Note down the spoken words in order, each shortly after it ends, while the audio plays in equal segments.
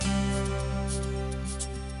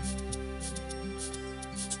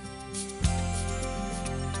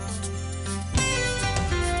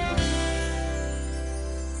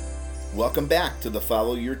Welcome back to the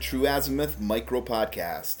Follow Your True Azimuth micro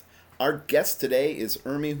podcast. Our guest today is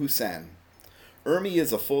Urmi Hossain. Urmi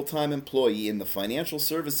is a full-time employee in the financial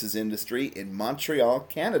services industry in Montreal,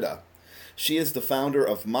 Canada. She is the founder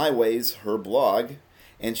of My Ways, her blog,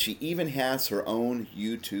 and she even has her own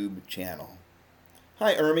YouTube channel.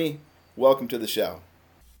 Hi Urmi, welcome to the show.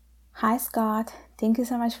 Hi Scott, thank you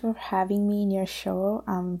so much for having me in your show.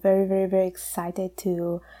 I'm very excited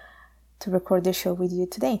to record the show with you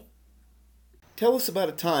today. Tell us about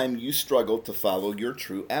a time you struggled to follow your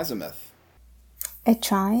true azimuth. A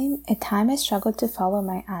time I struggled to follow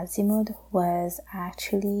my azimuth was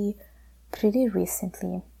actually pretty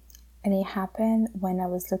recently, and it happened when I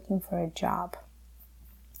was looking for a job.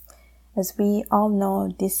 As we all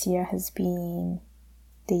know, this year has been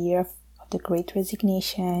the year of the Great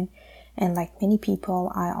Resignation, and like many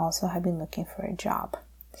people, I also have been looking for a job.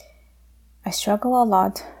 I struggled a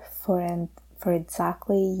lot for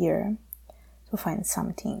exactly a year to find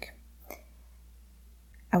something.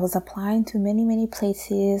 I was applying to many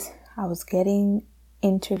places. I was getting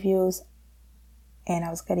interviews, and I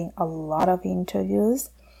was getting a lot of interviews.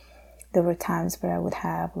 There were times where I would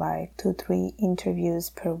have like 2-3 interviews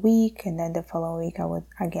per week, and then the following week I would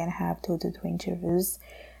again have 2 to 3 interviews.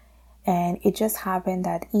 And it just happened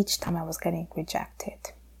that each time I was getting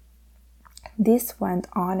rejected. This went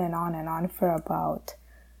on and on for about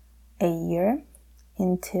a year,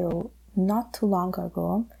 until not too long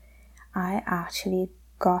ago, I actually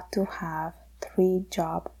got to have 3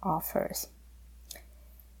 job offers.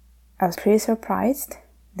 I was pretty surprised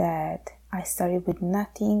that I started with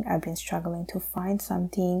nothing. I've been struggling to find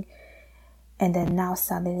something, and then now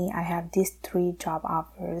suddenly I have these 3 job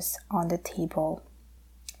offers on the table.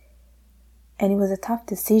 And it was a tough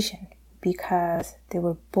decision because they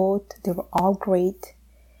were all great.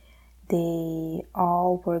 They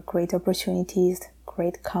all were great opportunities,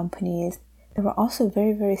 great companies. They were also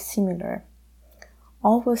very similar.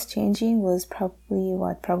 All was changing was probably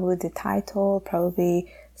the title,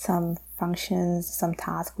 probably some functions, some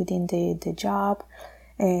tasks within the job.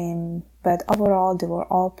 But overall, they were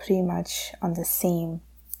all pretty much on the same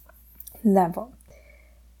level.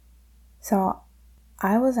 So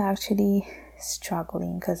I was actually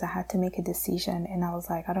struggling because I had to make a decision, and I was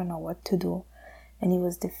like, I don't know what to do. And it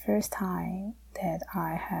was the first time that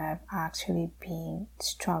I have actually been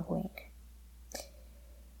struggling.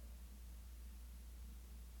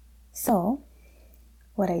 So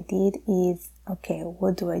what I did is, okay,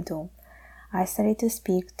 what do I do? I started to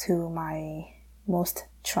speak to my most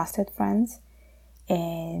trusted friends,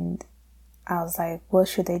 and I was like, what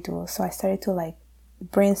should I do? So I started to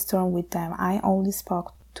brainstorm with them. I only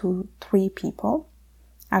spoke to 3 people,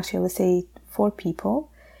 actually I would say 4 people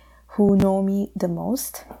who know me the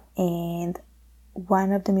most, and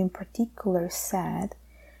one of them in particular said,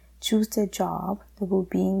 choose the job that will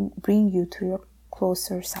bring you to your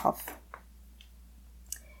closer self.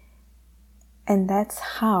 And that's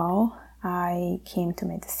how I came to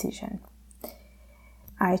my decision.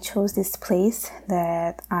 I chose this place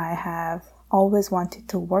that I have always wanted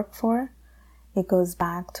to work for. It goes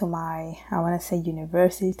back to my,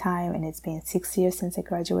 university time, and it's been 6 years since I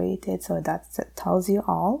graduated, so that tells you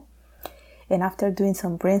all. And after doing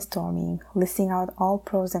some brainstorming, listing out all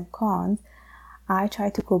pros and cons, I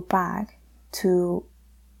tried to go back to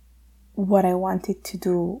what I wanted to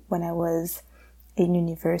do when I was in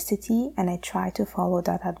university, and I tried to follow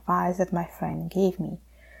that advice that my friend gave me.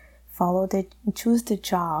 Choose the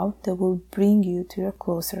job that will bring you to your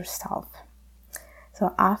closer self.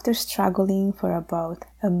 So after struggling for about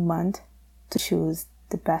a month to choose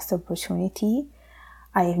the best opportunity,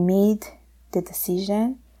 I made the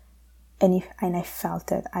decision, and I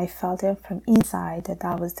felt it. I felt it from inside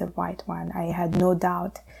that was the right one. I had no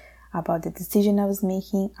doubt about the decision I was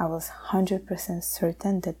making. I was 100%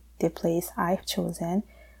 certain that the place I've chosen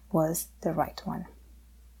was the right one.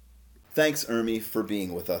 Thanks, Urmi, for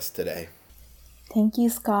being with us today. Thank you,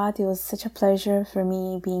 Scott. It was such a pleasure for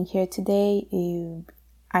me being here today.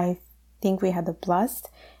 I think we had a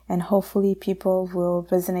blast, and hopefully people will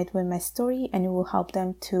resonate with my story, and it will help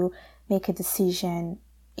them to make a decision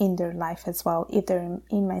in their life as well if they're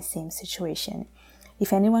in my same situation.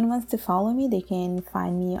 If anyone wants to follow me, they can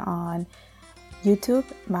find me on YouTube.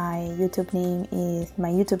 My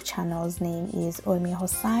YouTube channel's name is Urmi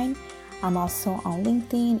Hossain. I'm also on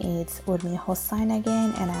LinkedIn. It's Urmi Hossain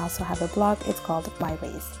again, and I also have a blog. It's called My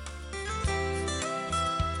Ways.